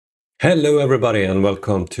Hello everybody and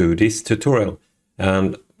welcome to this tutorial,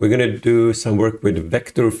 and we're going to do some work with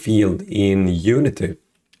vector field in Unity,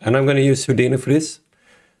 and I'm going to use Houdini for this.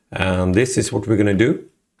 And this is what we're going to do.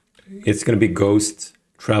 It's going to be ghosts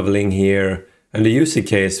traveling here, and the use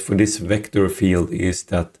case for this vector field is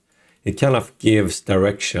that it kind of gives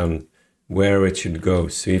direction where it should go.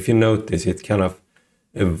 So if you notice, it kind of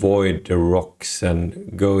avoid the rocks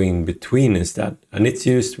and go in between instead, and it's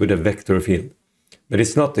used with a vector field. But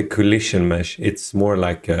it's not a collision mesh, it's more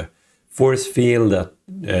like a force field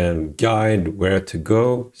that guide where to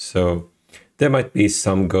go. So there might be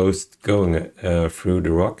some ghosts going through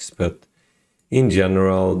the rocks, but in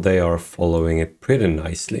general they are following it pretty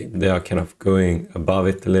nicely. They are kind of going above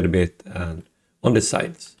it a little bit and on the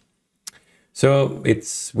sides. So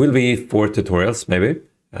it will be 4 tutorials maybe,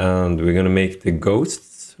 and we're gonna make the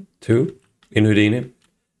ghosts too in Houdini.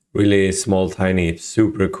 Really small, tiny,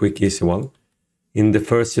 super quick, easy one. In the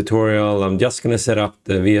first tutorial, I'm just going to set up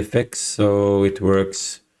the VFX so it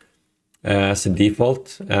works as a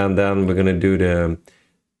default. And then we're going to do the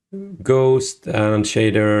ghost and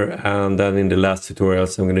shader. And then in the last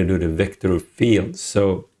tutorials, I'm going to do the vector field.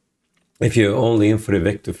 So if you're only in for the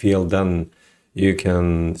vector field, then you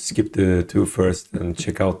can skip the 2 first and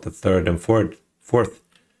check out the 3rd and 4th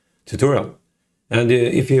tutorial. And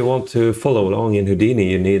if you want to follow along in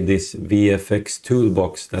Houdini, you need this VFX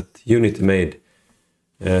toolbox that Unity made.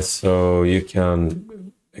 So you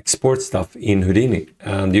can export stuff in Houdini,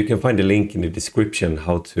 and you can find a link in the description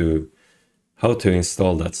how to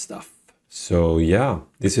install that stuff. So yeah,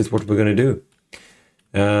 this is what we're gonna do.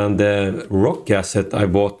 And the rock asset I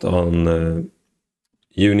bought on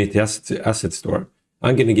Unity asset store,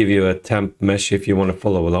 I'm gonna give you a temp mesh if you want to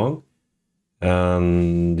follow along,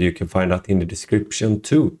 and you can find that in the description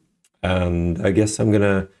too. And I guess I'm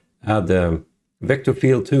gonna add the vector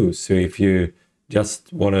field too, so if you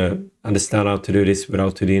just want to understand how to do this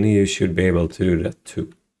without Houdini, you should be able to do that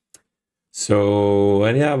too. So,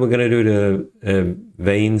 and yeah, we're going to do the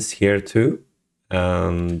veins here too.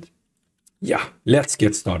 And yeah, let's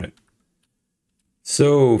get started.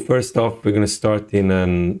 So first off, we're going to start in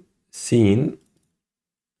a scene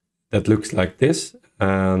that looks like this.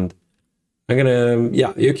 And I'm going to,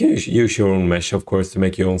 yeah, you can use your own mesh, of course, to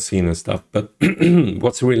make your own scene and stuff. But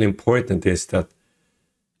what's really important is that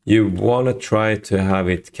you want to try to have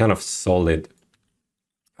it kind of solid.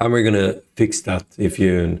 And we're going to fix that. If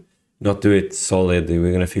you not do it solid, we're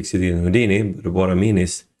going to fix it in Houdini. But what I mean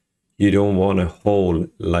is, you don't want a hole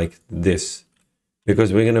like this,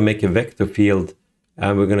 because we're going to make a vector field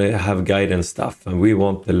and we're going to have guidance stuff. And we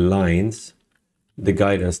want the lines, the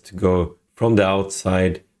guidance to go from the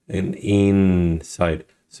outside and inside.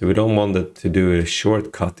 So we don't want it to do a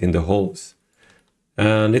shortcut in the holes.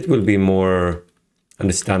 And it will be more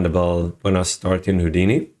understandable when I start in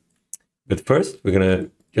Houdini. But first we're gonna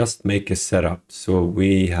just make a setup. So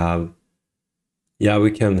we have, yeah, we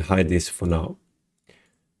can hide this for now.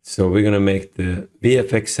 So we're gonna make the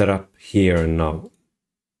VFX setup here now.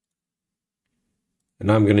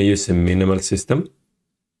 And I'm gonna use a minimal system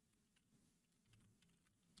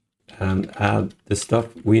and add the stuff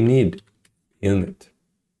we need in it.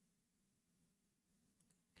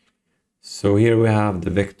 So here we have the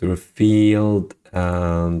vector field,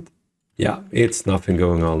 and yeah, it's nothing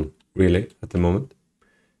going on really at the moment.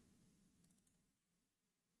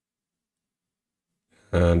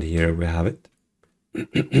 And here we have it.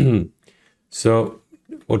 So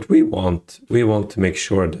what we want to make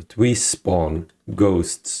sure that we spawn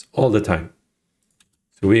ghosts all the time.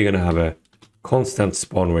 So we're going to have a constant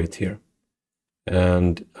spawn rate here.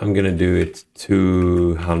 And I'm going to do it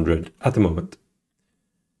 200 at the moment.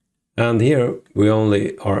 And here we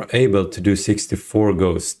only are able to do 64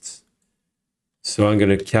 ghosts. So I'm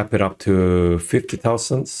going to cap it up to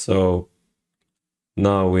 50,000. So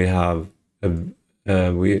now we have,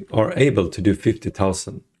 we are able to do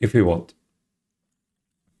 50,000 if we want.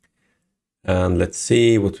 And let's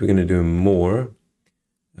see what we're going to do more.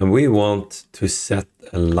 And we want to set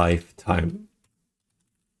a lifetime.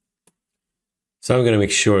 So I'm going to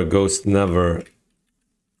make sure ghosts never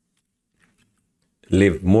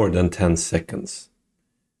live more than 10 seconds.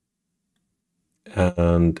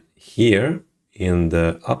 And here in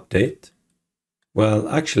the update, well,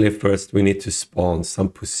 actually first we need to spawn some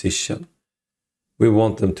position. We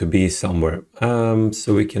want them to be somewhere.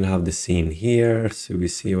 So we can have the scene here, so we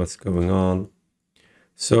see what's going on.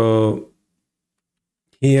 So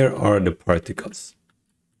here are the particles.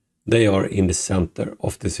 They are in the center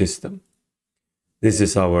of the system. This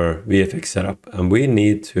is our VFX setup, and we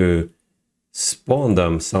need to spawn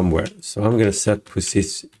them somewhere. So I'm going to set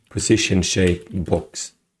position shape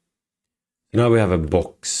box. Now we have a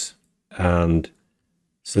box. and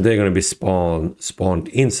so they're going to be spawned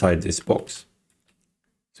inside this box.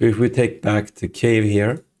 So if we take back the cave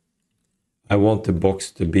here, I want the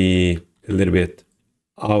box to be a little bit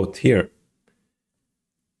out here.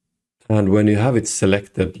 And when you have it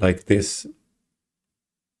selected like this,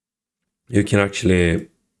 you can actually,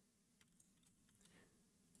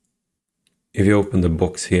 if you open the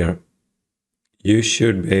box here, you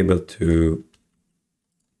should be able to,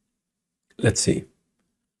 let's see,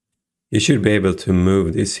 you should be able to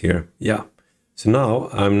move this here. Yeah. So now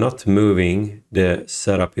I'm not moving the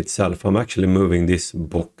setup itself. I'm actually moving this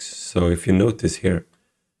box. So if you notice here,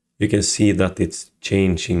 you can see that it's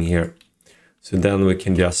changing here. So then we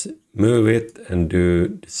can just move it and do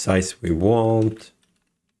the size we want.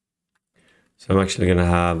 So I'm actually going to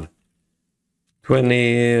have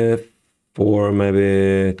 24,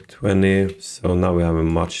 maybe 20. So now we have a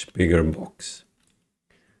much bigger box.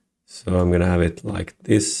 So I'm going to have it like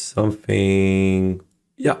this, something.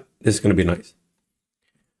 Yeah, this is going to be nice.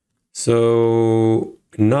 So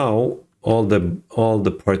now all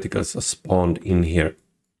the particles are spawned in here.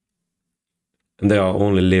 And they are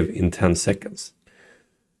only live in 10 seconds.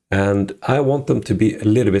 And I want them to be a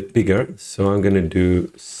little bit bigger. So I'm going to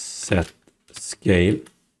do set scale.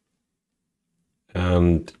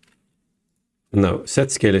 And no,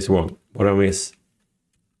 set scale is wrong. What I mean is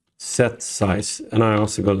set size. And I'm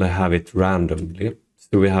also going to have it randomly.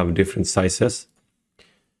 So we have different sizes.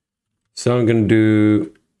 So I'm going to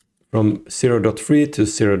do from 0.3 to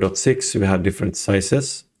 0.6. We have different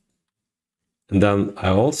sizes. And then I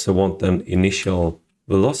also want an initial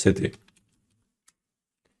velocity.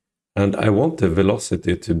 And I want the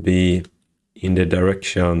velocity to be in the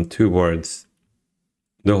direction towards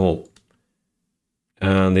the hole.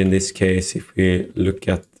 And in this case, if we look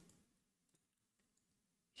at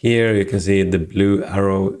here, you can see the blue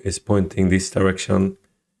arrow is pointing this direction.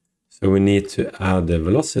 So we need to add the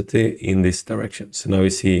velocity in this direction. So now we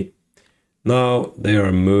see, now they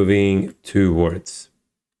are moving towards.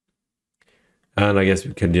 And I guess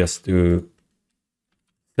we can just do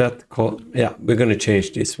that. Yeah, we're going to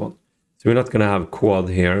change this one. So we're not going to have quad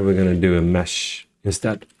here. We're going to do a mesh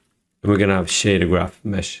instead. And we're going to have shader graph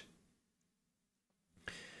mesh.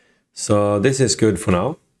 So this is good for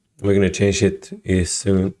now. We're going to change it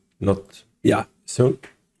soon. Soon.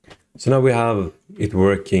 So now we have it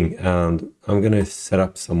working, and I'm going to set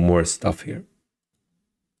up some more stuff here.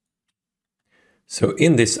 So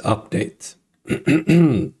in this update,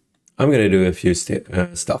 I'm going to do a few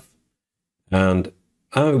stuff, and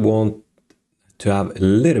I want to have a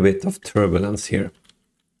little bit of turbulence here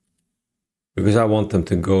because I want them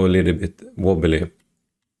to go a little bit wobbly.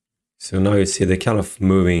 So now you see they're kind of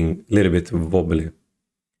moving a little bit wobbly,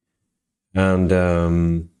 and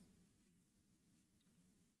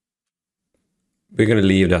we're going to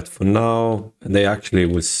leave that for now, and they actually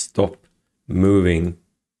will stop moving.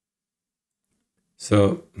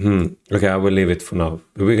 So, okay, I will leave it for now,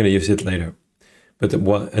 but we're going to use it later. But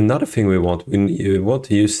another thing we want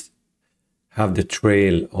to have the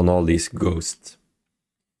trail on all these ghosts.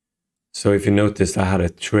 So if you notice, I had a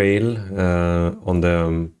trail on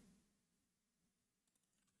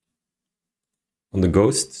the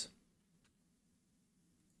ghosts.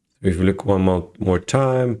 So if you look one more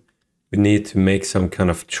time, we need to make some kind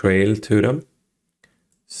of trail to them.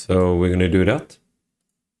 So we're going to do that.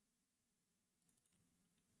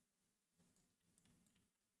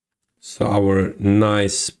 So our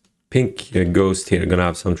nice pink ghost here gonna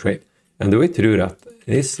have some trail. And the way to do that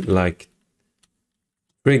is like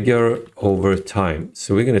trigger over time.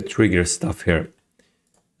 So we're gonna trigger stuff here.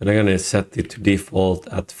 And I'm gonna set it to default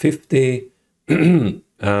at 50. And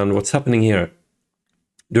what's happening here?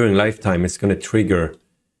 During lifetime, it's gonna trigger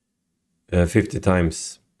 50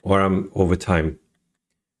 times, or over time.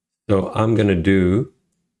 So I'm gonna do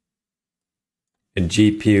a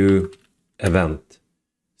GPU event.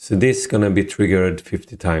 So this is going to be triggered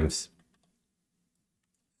 50 times.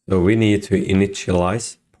 So we need to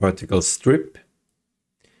initialize particle strip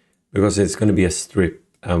because it's going to be a strip,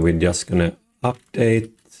 and we're just going to update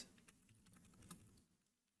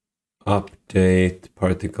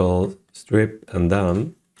particle strip, and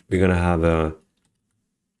then we're going to have a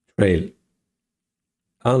trail,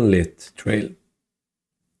 unlit trail.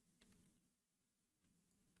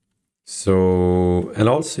 So, and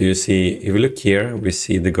also you see, if we look here, we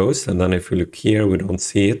see the ghost, and then if we look here, we don't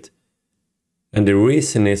see it. And the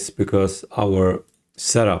reason is because our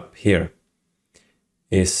setup here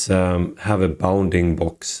is have a bounding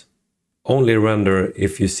box. Only render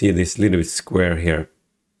if you see this little square here.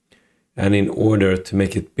 And in order to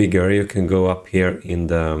make it bigger, you can go up here in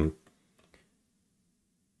the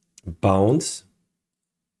bounds.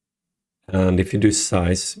 And if you do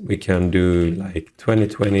size, we can do like 20,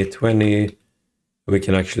 20, 20. We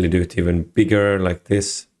can actually do it even bigger like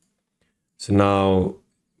this. So now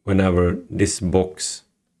whenever this box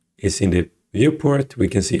is in the viewport, we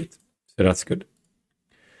can see it. So that's good.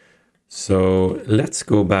 So let's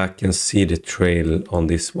go back and see the trail on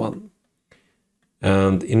this one.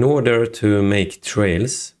 And in order to make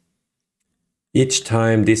trails, each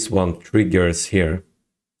time this one triggers here,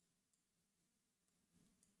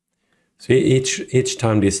 so each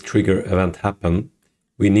time this trigger event happens,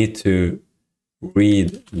 we need to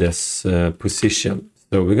read this position.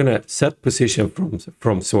 So we're going to set position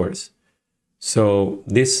from source. So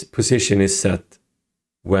this position is set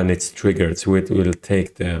when it's triggered, so it will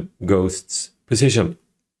take the ghost's position.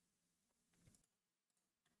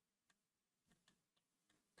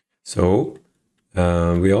 So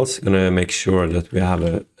we're also going to make sure that we have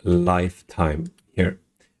a lifetime here.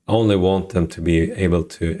 I only want them to be able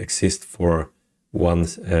to exist for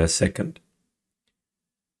 1 second.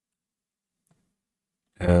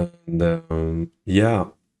 And yeah,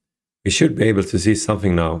 we should be able to see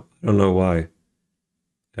something now. I don't know why.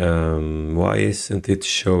 Why isn't it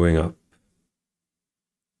showing up?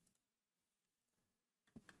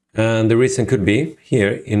 And the reason could be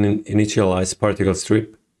here in initialize particle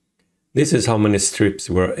strip. This is how many strips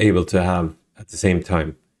we're able to have at the same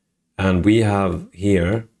time. And we have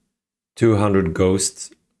here 200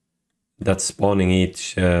 ghosts that's spawning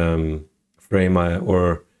each frame,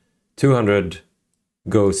 or 200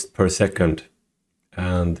 ghosts per second.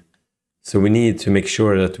 And so we need to make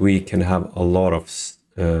sure that we can have a lot of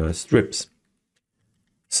strips.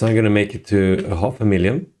 So I'm going to make it to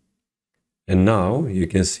 500,000. And now you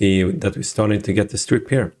can see that we're starting to get the strip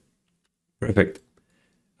here. Perfect.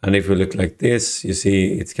 And if we look like this, you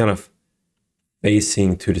see it's kind of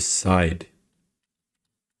facing to the side.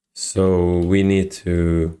 So we need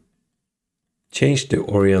to change the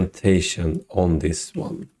orientation on this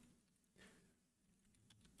one.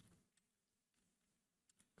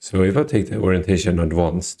 So if I take the orientation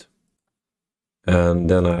advanced, and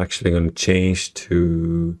then I'm actually going to change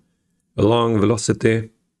to along velocity.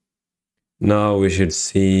 Now we should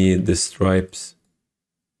see the stripes.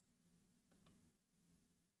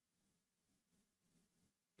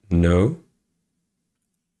 No.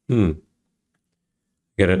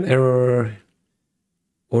 Get an error.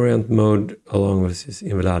 Orient mode along with this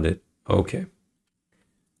invalid. Okay.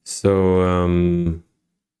 So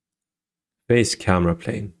face camera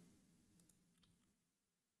plane.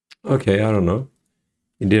 Okay, I don't know.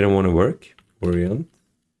 It didn't want to work. Orient.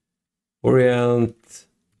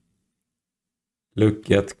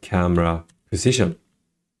 Look at camera position.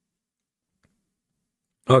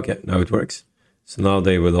 Okay, now it works. So now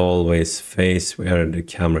they will always face where the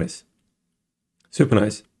camera is. Super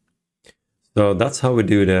nice. So that's how we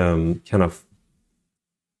do the kind of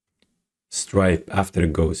stripe after the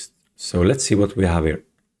ghost. So let's see what we have here.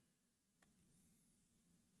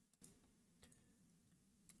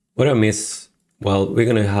 What I miss, well, we're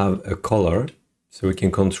going to have a color, so we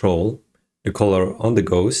can control the color on the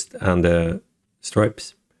ghost and the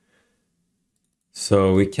stripes.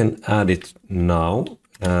 So we can add it now,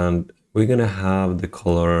 and we're going to have the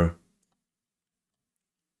color,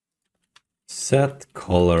 set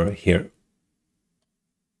color here.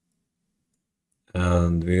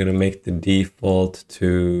 And we're going to make the default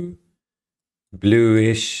to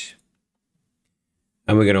bluish.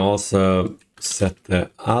 And we're going to also set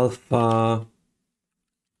the alpha.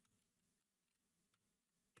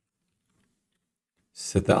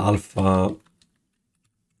 Set the alpha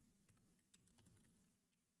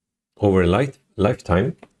over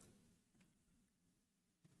lifetime.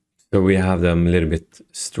 So we have them a little bit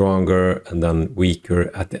stronger and then weaker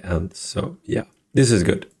at the end. So yeah, this is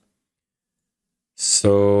good.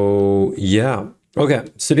 So yeah, okay,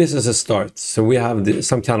 so this is a start. So we have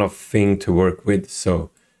some kind of thing to work with.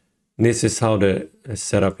 So this is how the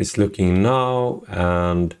setup is looking now,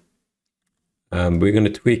 and we're going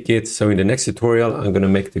to tweak it. So in the next tutorial, I'm going to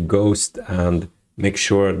make the ghost and make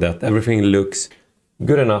sure that everything looks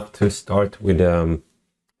good enough to start with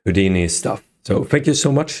Houdini stuff. So thank you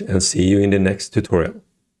so much, and see you in the next tutorial.